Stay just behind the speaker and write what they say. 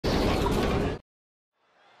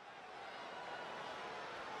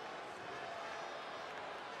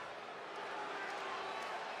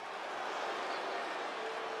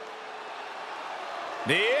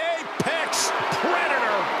The Apex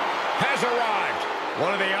Predator has arrived.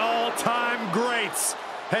 One of the all-time greats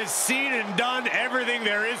has seen and done everything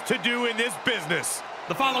there is to do in this business.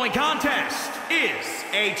 The following contest is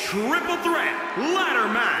a triple threat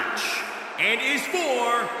ladder match and is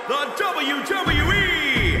for the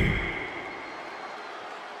WWE.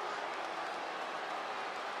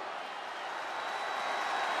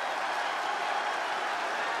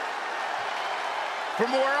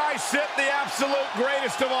 From where I sit, the absolute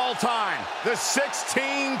greatest of all time, the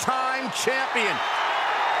 16-time champion.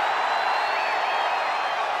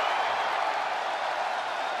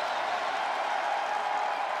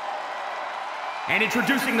 And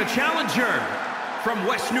introducing the challenger from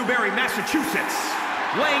West Newbury, Massachusetts,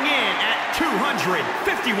 weighing in at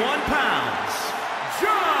 251 pounds,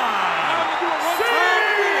 John Cena!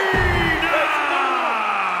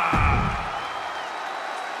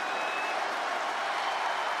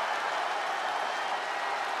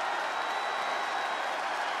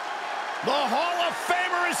 The Hall of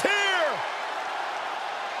Famer is here!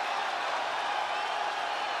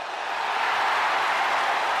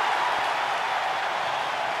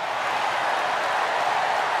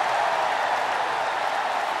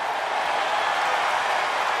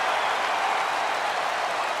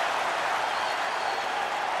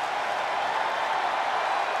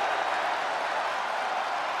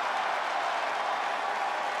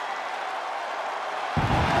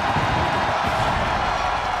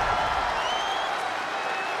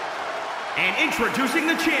 And introducing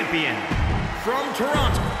the champion from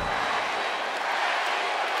Toronto.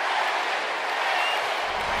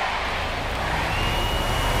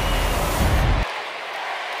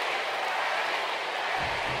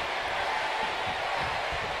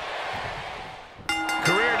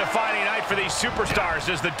 Career-defining night for these superstars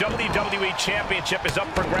as the WWE Championship is up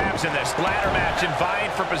for grabs in this ladder match, and vying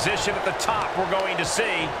for position at the top. We're going to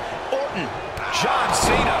see Orton, John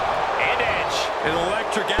Cena, and Edge. An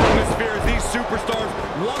electric atmosphere as these superstars'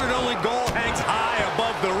 one and only goal hangs high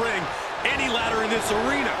above the ring. Any ladder in this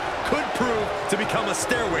arena could prove to become a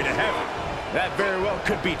stairway to heaven. That very well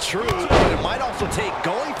could be true, but it might also take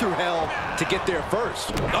going through hell to get there first.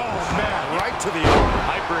 Oh, man, right to the arm.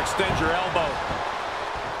 Hyperextend your elbow.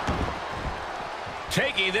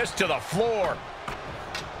 Taking this to the floor.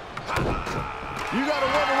 You got to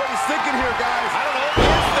wonder what he's thinking here, guys. I don't know what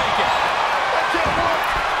he's thinking. That can't work.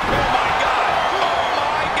 Oh, my God. Oh,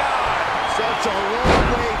 my God. Such a long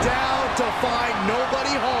way down to find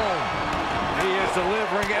nobody home. He is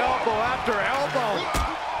delivering elbow after elbow.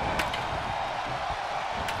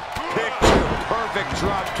 Picture-perfect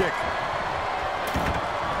drop kick.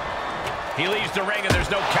 He leaves the ring, and there's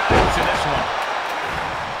no countouts in this one.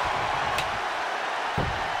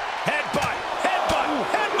 Headbutt, headbutt,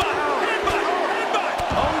 headbutt, headbutt, headbutt.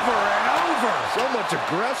 Over and over. So much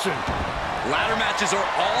aggression. Ladder matches are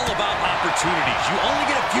all about opportunities. You only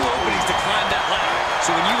get a few openings to climb that ladder. So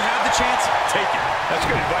when you have the chance, take it. That's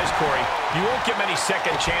good advice, Corey. You won't get many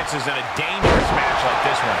second chances in a dangerous match like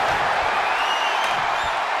this one.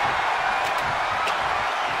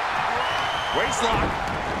 Waistlock.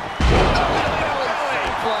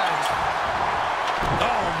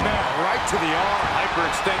 Oh, man, right to the arm.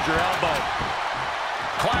 Hyperextend your elbow.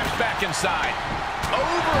 Climbs back inside.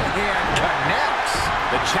 Overhand connects.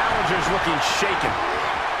 The challenger's looking shaken.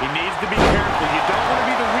 He needs to be careful. You don't want to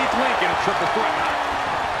be the weak link in a triple threat.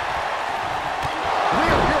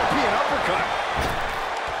 Real European uppercut.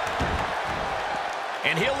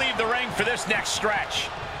 And he'll leave the ring for this next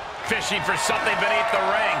stretch. Fishing for something beneath the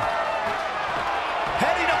ring.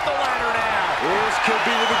 Heading up the ladder now. This could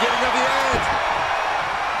be the beginning of the end.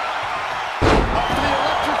 Up to the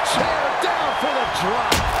electric chair, down for the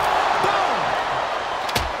drop. Boom!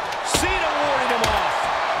 Cena warding him off.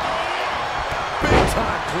 Big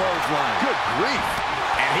time clothesline. Good grief.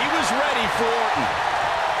 And he was ready for Orton.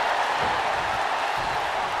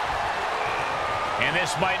 And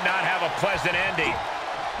this might not have a pleasant ending.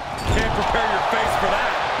 Can't prepare your face for that.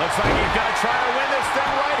 Looks like he's going to try to win this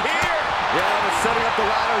thing right here. Yeah, but setting up the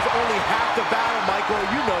ladder is only half the battle, Michael.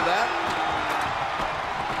 You know that.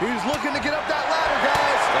 He's looking to get up that ladder,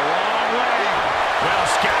 guys. The long way. Well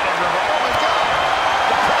scouted, reverse. Oh, my God.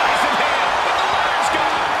 The prize in hand, but the ladder's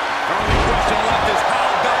gone. Only question left is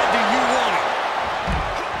how bad do you want it?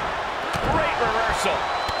 Great reversal.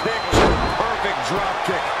 Picture-perfect drop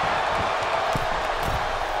kick.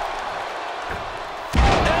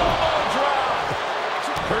 Elbow drop.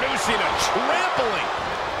 Producing a trampling.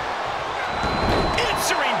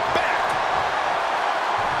 Answering back.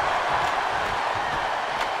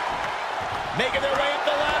 Making their way up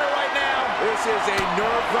the ladder right now. This is a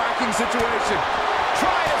nerve-wracking situation.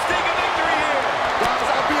 Trying to sneak a victory here. Guys,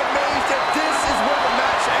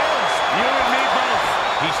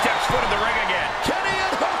 steps foot in the ring again. Can he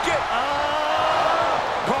unhook it?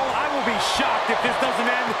 Cole, I will be shocked if this doesn't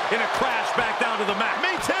end in a crash back down to the mat.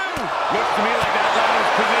 Me too. Looks to me like that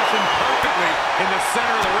ladder's positioned perfectly in the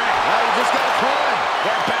center of the ring. Now you just got to climb.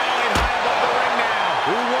 They're battling high above the ring now.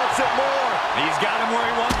 Who wants it more? He's got him where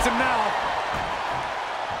he wants him now.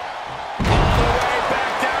 All the way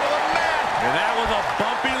back down to the mat. And that was a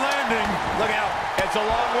bumpy landing. Look out. It's a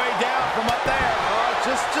long way down from up there.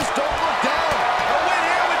 Just don't look down. A win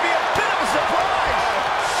here would be a bit of a surprise.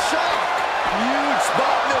 Shock. Huge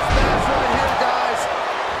spot in this match right here, guys.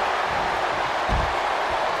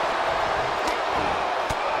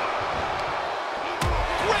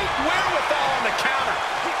 Great wherewithal on the counter.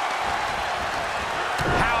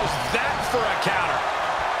 How's that for a counter?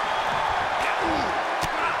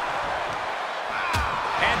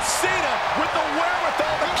 And Cena with the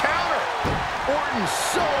wherewithal to counter. Orton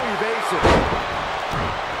so evasive.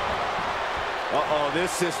 Uh-oh,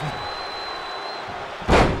 this is...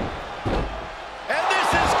 And this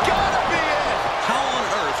has got to be it! How on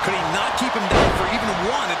earth could he not keep him down for even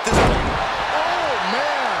one at this point? Oh,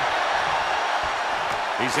 man!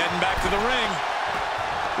 He's heading back to the ring.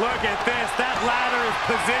 Look at this. That ladder is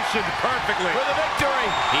positioned perfectly. For the victory.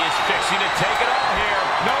 He is fixing to take it all here.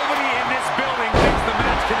 Nobody in this building thinks the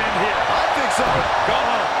match can end here. I think so. Go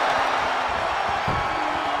home.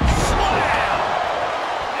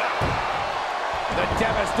 The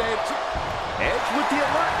devastating Edge with the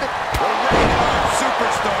alert. The reigning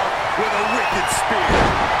superstar with a wicked spear.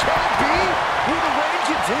 Can it be? Will the reign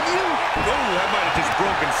continue? Oh, that might have just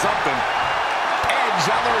broken something. Edge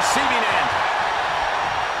on the receiving end.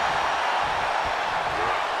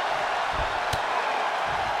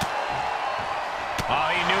 Oh,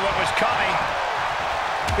 he knew what was coming.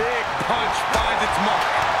 Big punch finds its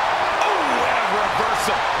mark. Oh, and a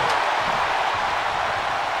reversal.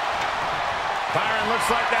 Byron, looks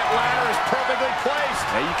like that ladder is perfectly placed.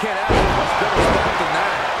 Hey, you can't ask for much better stuff than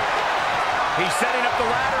that. He's setting up the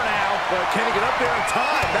ladder now. But can he get up there in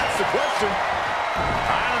time? That's the question.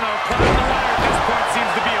 I don't know. Climbing the ladder at this point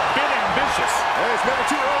seems to be a bit ambitious. Hey, it's never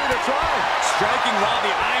too early to try. Striking while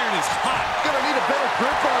the iron is hot. Gonna need a better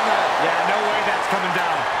grip on that. Yeah, no way that's coming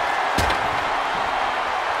down.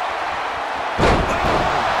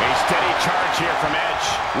 A steady charge here from Edge.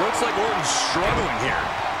 Looks like Orton's struggling here.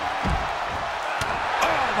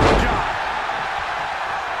 Oh, my God.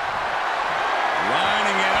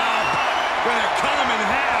 Lining it up. Gonna cut him in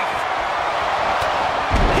half.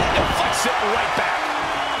 He deflects it right back.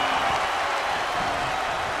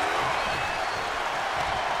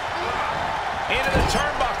 Into the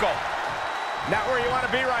turnbuckle. Not where you want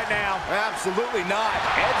to be right now. Absolutely not.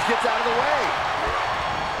 Edge gets out of the way.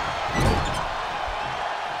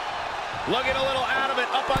 Looking a little out of it,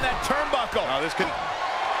 up on that turnbuckle. Oh, this could...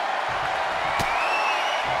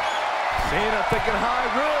 Cena thinking high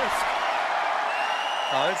risk.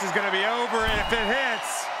 Oh, this is going to be over if it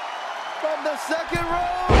hits. From the second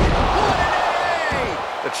row. What an A!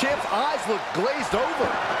 The champ's eyes look glazed over.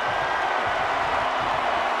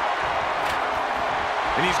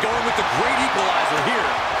 And he's going with the great equalizer here,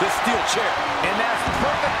 this steel chair. And that's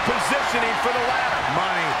perfect positioning for the ladder.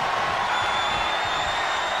 Money.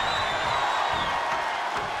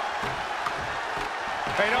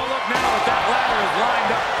 Hey, don't look now, but that ladder is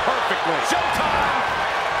lined up perfectly. Showtime!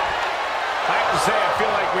 I have to say, I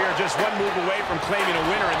feel like we are just one move away from claiming a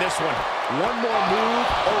winner in this one. One more move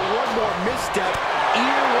or one more misstep,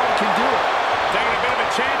 either one can do it. Taking a bit of a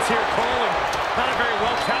chance here, Cole, and not a very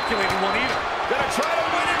well-calculated one either. Gonna try to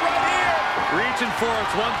win it right here. Reaching for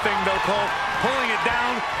it's one thing, though, Cole. Pulling it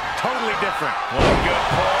down, totally different. One good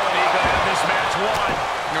pull, and he could have this match won.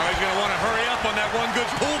 No, he's going to want to hurry up on that one good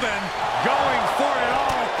pull then. Going for it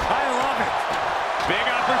all. I love it. Big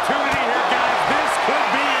opportunity here, guys. This could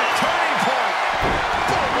be a turning point.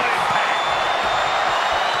 Boom, what impact.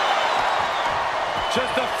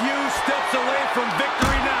 Just a few steps away from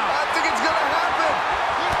victory now. I think it's gonna happen.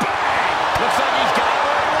 Bang! Looks like he's got it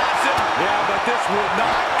where he wants it. Yeah, but this will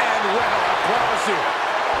not end well, I promise you.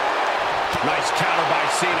 Nice counter by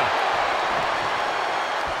Cena.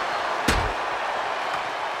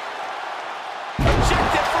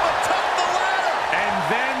 Ejected from atop the ladder. And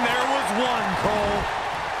then there was one, Cole.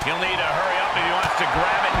 He'll need to hurry up if he wants to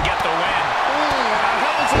grab it and get the win. I'm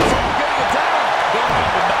having some trouble getting it down. Don't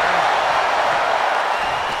help him, Byron.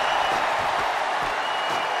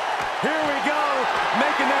 Here we go,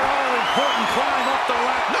 making that all-important climb up the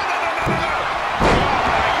ladder. No, no, no, no, no, no. Oh,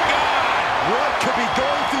 my God. What could be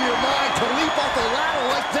going through your mind to leap off the ladder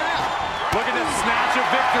like that? Look at this snatch of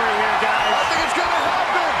victory here, guys. I think it's gonna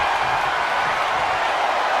happen.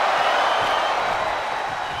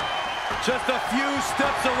 Just a few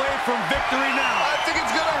steps away from victory now. I think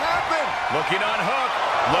it's going to happen. Looking on hook,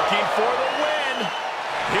 looking for the win.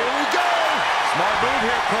 Here we go. Smart move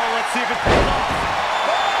here, Cole. Let's see if it pays off.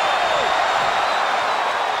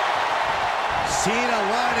 Cena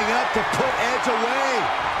lining up to put Edge away.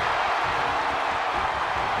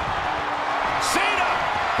 Cena!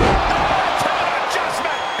 Count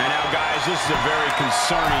adjustment! And now, guys, this is a very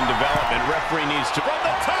concerning development. Referee needs to... From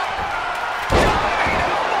the top! Diving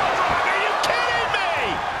elbow drop! Are you kidding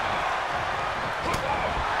me?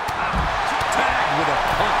 Tagged with a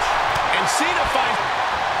punch. And Cena finds...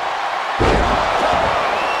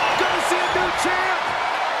 Gonna see a new champ.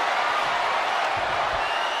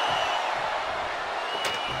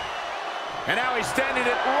 And now he's standing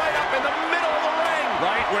it right up in the middle of the ring.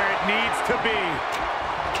 Right where it needs to be.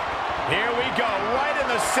 Here we go, right in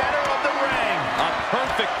the center of the ring. A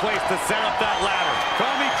perfect place to set up that ladder.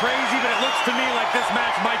 Call me crazy, but it looks to me like this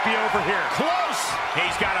match might be over here. Close.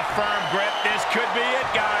 He's got a firm grip. This could be it,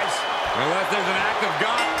 guys. Unless there's an act of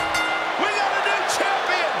God. We got a new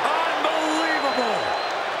champion. Unbelievable.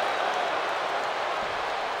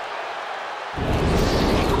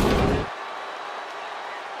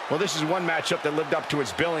 Well, this is one matchup that lived up to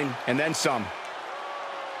its billing, and then some.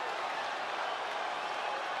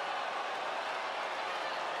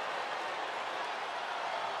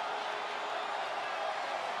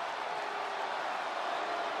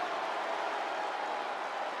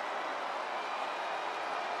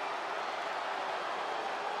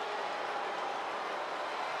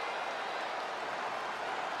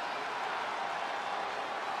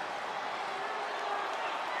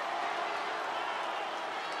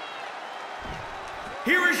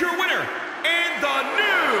 Here is your winner, and the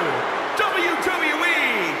new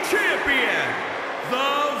WWE Champion,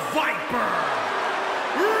 the Viper.